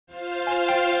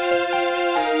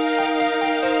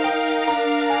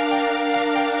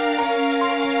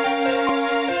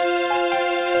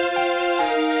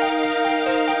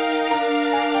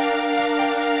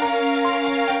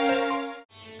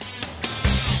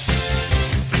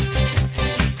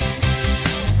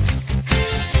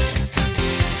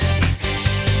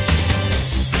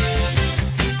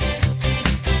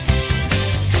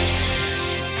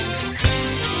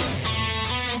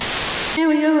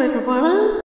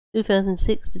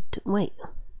2006 to wait.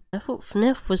 I thought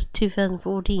FNAF was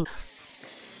 2014.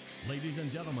 Ladies and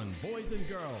gentlemen, boys and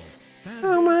girls,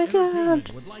 Oh my Entertainment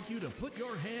God. would like you to put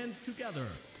your hands together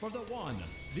for the one,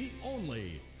 the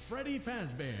only, Freddy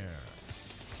Fazbear.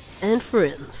 And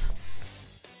friends.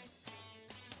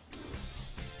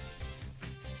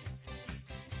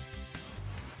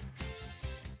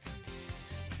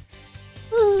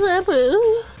 What's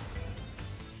happening?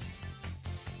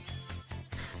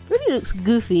 Freddy looks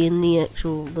goofy in the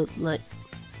actual, like,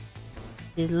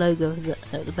 the logo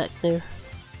at the back there.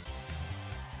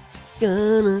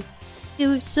 Gonna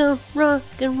do some rock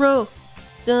and roll.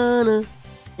 Gonna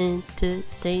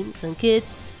entertain some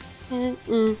kids.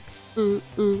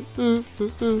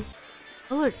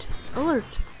 Alert! Alert!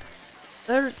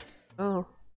 Alert! Oh.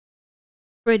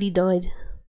 Freddy died.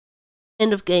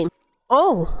 End of game.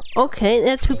 Oh! Okay,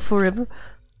 that took forever.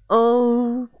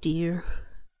 Oh dear.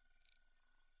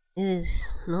 It is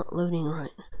not loading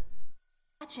right.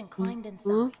 And climbed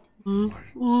inside. My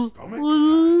stomach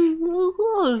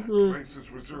that place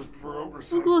is reserved for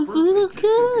oversized birthday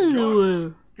cakes and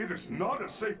beyonds. It is not a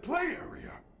safe play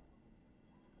area.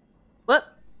 What?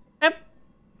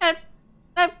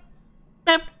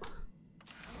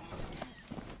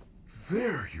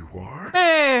 There you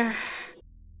are.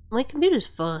 My computer's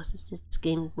fast, it's just this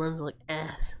game runs like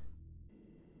ass.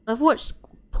 I've watched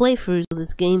playthroughs of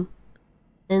this game,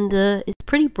 and it's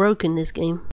pretty broken, this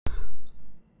game.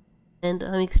 And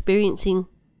I'm experiencing,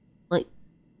 like,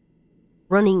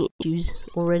 running issues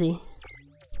already.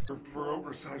 For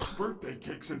oversized birthday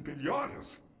cakes and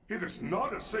pinatas. It is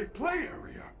not a safe play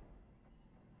area.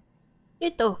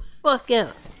 Get the fuck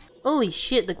out! Holy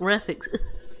shit, the graphics.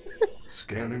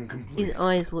 Scanning complete. His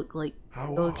eyes look like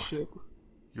How dog odd. shit.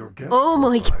 Your guest Oh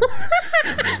my god!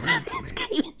 profile This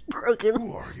game is broken.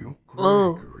 Who are you?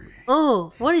 Oh. Gregory.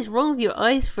 Oh, what is wrong with your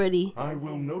eyes, Freddy? I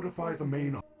will notify the main.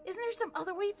 Isn't there some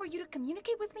other way for you to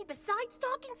communicate with me besides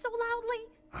talking so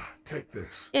loudly? Take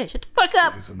this. Yeah, shut the fuck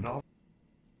up! It is a novel.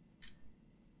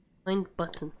 Find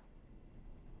button.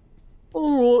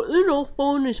 Alright, then I'll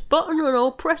find this button and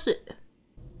I'll press it.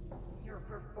 Your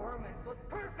performance was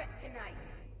perfect tonight.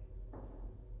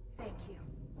 Thank you.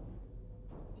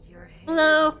 Your hair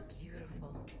Hello? is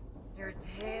beautiful. Your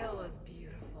tail is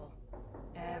beautiful.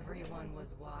 Everyone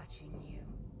was watching you.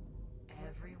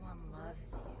 Everyone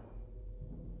loves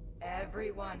you.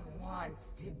 Everyone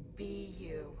wants to be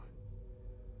you.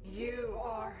 You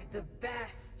are the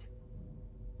best.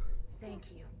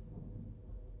 Thank you.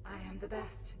 I am the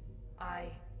best.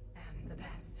 I am the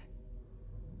best.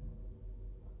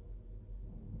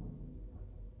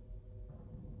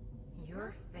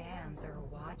 Your fans are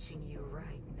watching you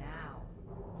right now.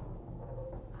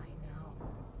 I know.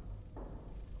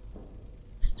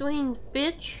 Strange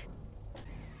bitch.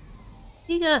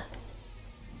 Giga!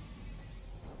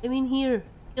 Come in here.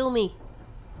 Kill me.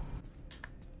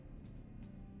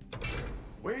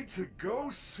 Way to go,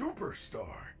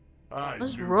 superstar.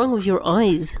 What's wrong with your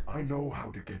eyes? I know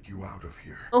how to get you out of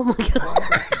here. Oh my god. Crawl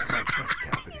back into my chest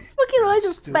cavity. His fucking eyes There's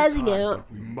are still spazzing time, out.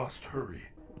 but we must hurry.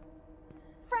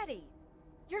 Freddy,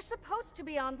 you're supposed to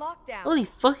be on lockdown. Holy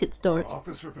fuck, it's dark.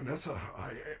 Officer Vanessa,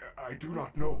 I do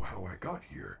not know how I got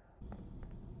here.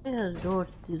 I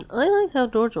like how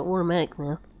doors are automatic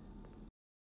now.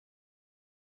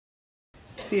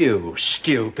 You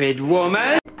stupid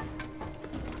woman!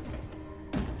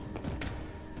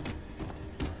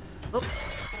 Oh.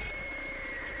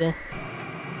 Okay.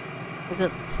 I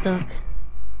got stuck.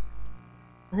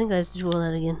 I think I have to draw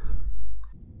that again.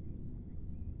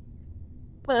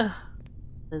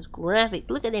 Those graphics.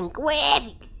 Look at them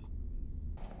graphics!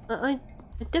 I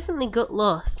definitely got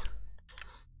lost.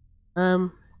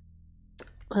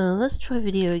 Let's try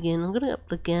video again. I'm gonna up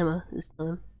the gamma this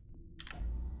time.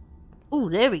 Oh,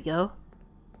 there we go.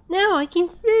 Now I can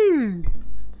see!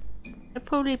 I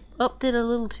probably upped it a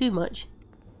little too much.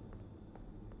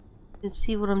 You can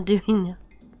see what I'm doing now.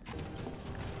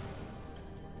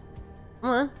 Come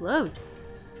on, load.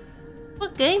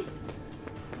 What game?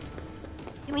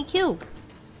 Get me killed.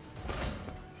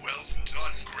 Well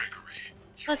done, Gregory.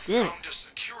 You That's it. found a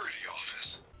security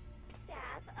office.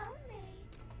 Staff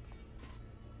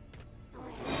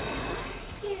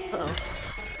only. Uh-oh.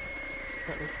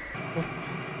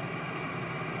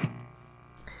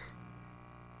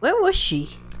 Where was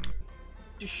she?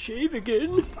 Just shave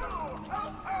again.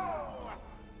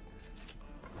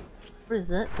 What is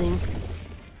that thing?